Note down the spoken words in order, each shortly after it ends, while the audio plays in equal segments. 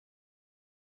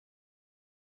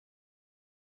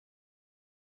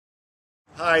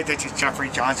Hi, this is Jeffrey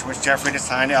Johnson with Jeffrey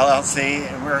Design LLC,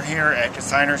 and we're here at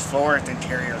Designer's Floors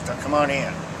Interiors. So come on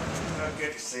in. Oh,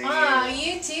 good to see you. Oh,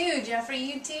 you too, Jeffrey,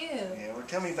 you too. Yeah, well,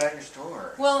 tell me about your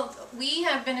store. Well, we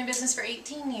have been in business for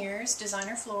 18 years,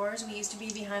 Designer Floors. We used to be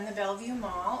behind the Bellevue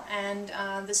Mall, and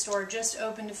the store just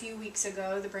opened a few weeks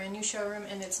ago, the brand new showroom,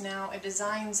 and it's now a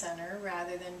design center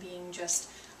rather than being just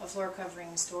a floor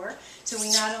covering store. So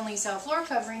we not only sell floor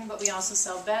covering, but we also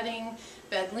sell bedding,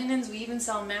 bed linens, we even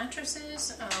sell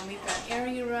mattresses, we've got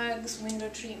area rugs, window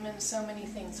treatments, so many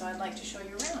things. So I'd like to show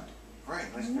you around. Great,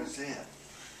 let's go see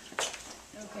it.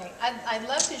 Okay, I'd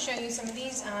love to show you some of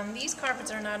these. These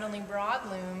carpets are not only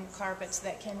broadloom carpets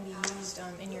that can be used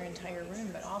in your entire room,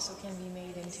 but also can be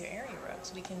made into area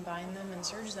rugs. We can bind them and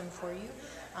serge them for you.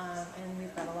 And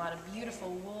we've got a lot of beautiful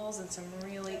wools and some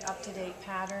really up-to-date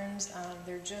patterns.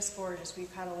 They're just gorgeous.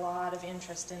 We've had a lot of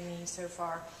interest in these so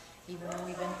far, even though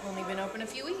we've only been open a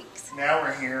few weeks. Now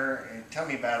we're here, and tell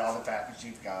me about all the fabrics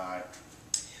you've got.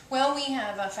 Well, we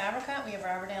have Fabric Cut, we have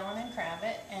Robert Allen and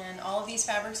Cravat, and all of these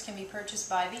fabrics can be purchased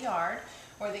by the yard,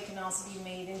 or they can also be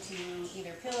made into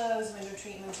either pillows, window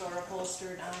treatments, or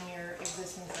upholstered on your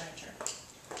existing furniture.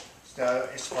 So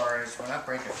as far as when I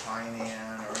bring a client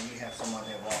in, or you have someone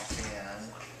that walks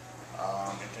in,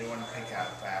 if they want to pick out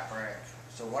fabric,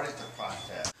 so what is the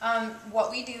process?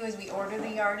 What we do is we order the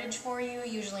yardage for you.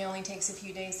 Usually only takes a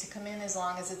few days to come in as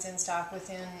long as it's in stock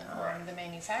within the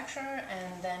manufacturer,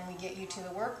 and then we get you to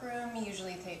the workroom.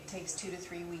 Usually it takes 2 to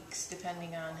 3 weeks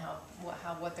depending on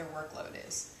what their workload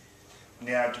is.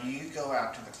 Now, do you go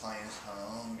out to the client's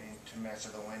home to measure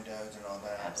the windows and all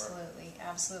that? Absolutely,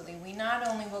 absolutely. We not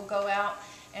only will go out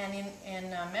and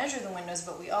measure the windows,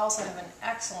 but we also have an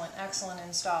excellent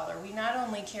installer. We not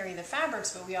only carry the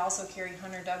fabrics, but we also carry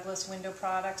Hunter Douglas window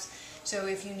products. So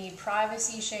if you need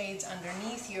privacy shades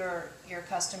underneath your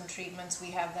custom treatments, we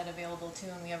have that available too.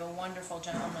 And we have a wonderful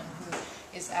gentleman who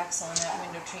is excellent at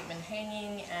window treatment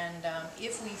hanging. And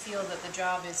if we feel that the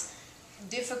job is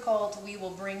difficult, we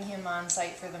will bring him on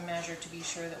site for the measure to be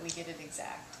sure that we get it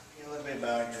exact. A little bit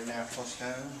about your natural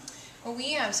stone. Well,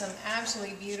 we have some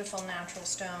absolutely beautiful natural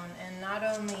stone, and not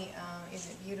only is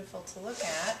it beautiful to look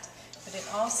at, but it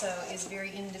also is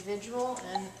very individual,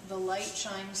 and the light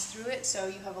shines through it, so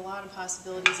you have a lot of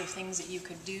possibilities of things that you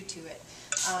could do to it.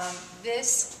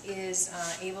 This is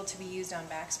able to be used on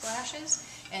backsplashes,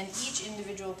 and each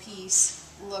individual piece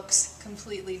looks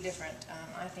completely different.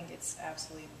 I think it's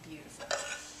absolutely beautiful.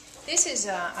 This is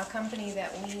a company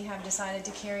that we have decided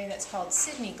to carry that's called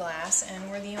Sydney Glass, and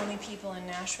we're the only people in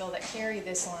Nashville that carry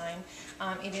this line.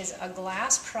 It is a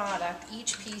glass product.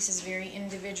 Each piece is very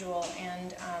individual,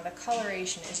 and the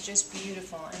coloration is just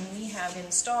beautiful. And we have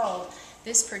installed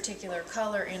this particular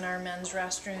color in our men's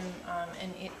restroom,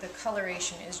 and the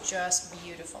coloration is just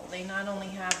beautiful. They not only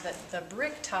have the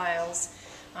brick tiles,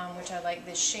 which I like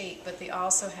this shape, but they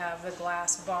also have the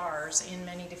glass bars in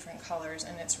many different colors,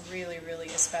 and it's really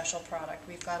a special product.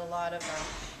 We've got a lot of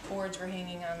boards we're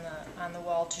hanging on the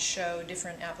wall to show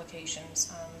different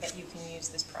applications that you can use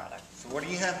this product. So what do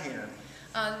you have here?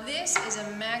 This is a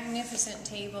magnificent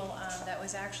table that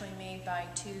was actually made by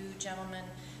 2 gentlemen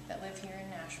that live here in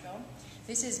Nashville.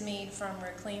 This is made from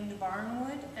reclaimed barn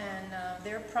wood, and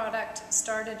their product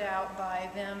started out by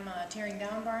them tearing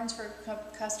down barns for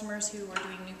customers who were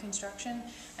doing new construction,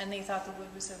 and they thought the wood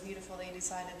was so beautiful they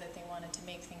decided that they wanted to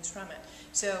make things from it.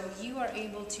 So you are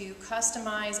able to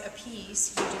customize a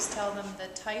piece. You just tell them the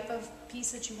type of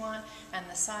piece that you want and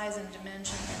the size and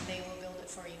dimension, and they will build it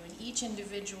for you. And each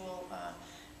individual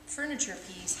furniture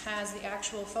piece has the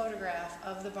actual photograph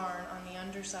of the barn on the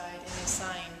underside and is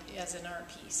signed as an art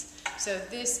piece. So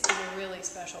this is a really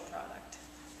special product.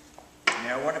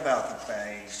 Now what about the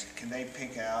base? Can they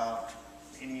pick out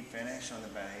any finish on the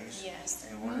base? Yes.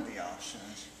 And what are the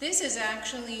options? This is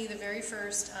actually the very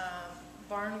first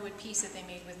barnwood piece that they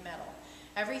made with metal.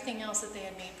 Everything else that they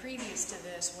had made previous to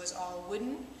this was all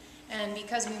wooden. And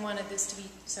because we wanted this to be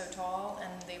so tall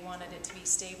and they wanted it to be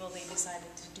stable, they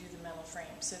decided to do the metal frame.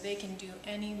 So they can do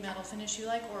any metal finish you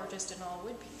like, or just an all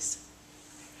wood piece.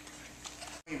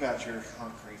 Tell me about your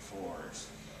concrete floors.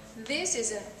 This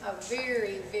is a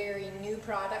very new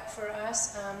product for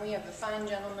us. We have a fine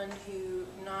gentleman who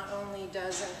not only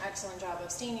does an excellent job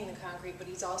of staining the concrete, but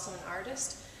he's also an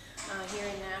artist here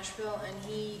in Nashville, and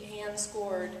he hand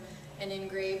scored and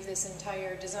engraved this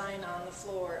entire design on the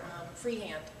floor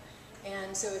freehand.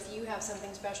 And so if you have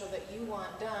something special that you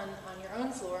want done on your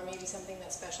own floor, maybe something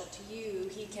that's special to you,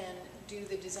 he can do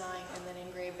the design and then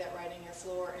engrave that right in your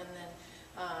floor, and then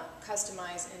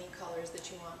customize any colors that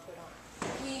you want put on.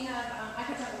 We have, I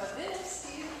can talk about this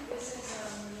too. This is